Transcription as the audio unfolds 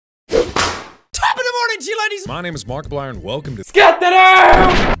Alrighty, ladies. My name is Markiplier and welcome to Scat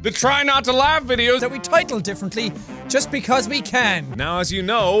the Try Not to Laugh videos that we title differently just because we can. Now, as you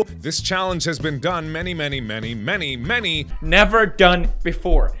know, this challenge has been done many never done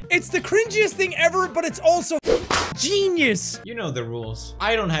before. It's the cringiest thing ever, but it's also genius. You know the rules.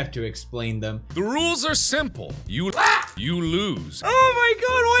 I don't have to explain them. The rules are simple. You lose. Oh my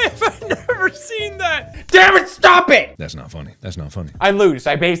god, why have I never seen that? Damn it, stop it! That's not funny. That's not funny. I lose.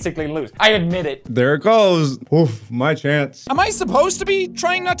 I basically lose. I admit it. There it goes. Oof, my chance. Am I supposed to be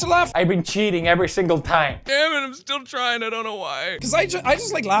trying not to laugh? I've been cheating every single time. Damn it, I'm still trying. I don't know why. Because I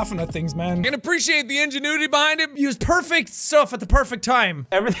just like laughing at things, man. And appreciate the ingenuity behind it. Use perfect stuff at the perfect time.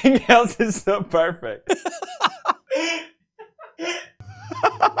 Everything else is so perfect.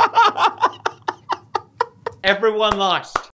 Everyone lost.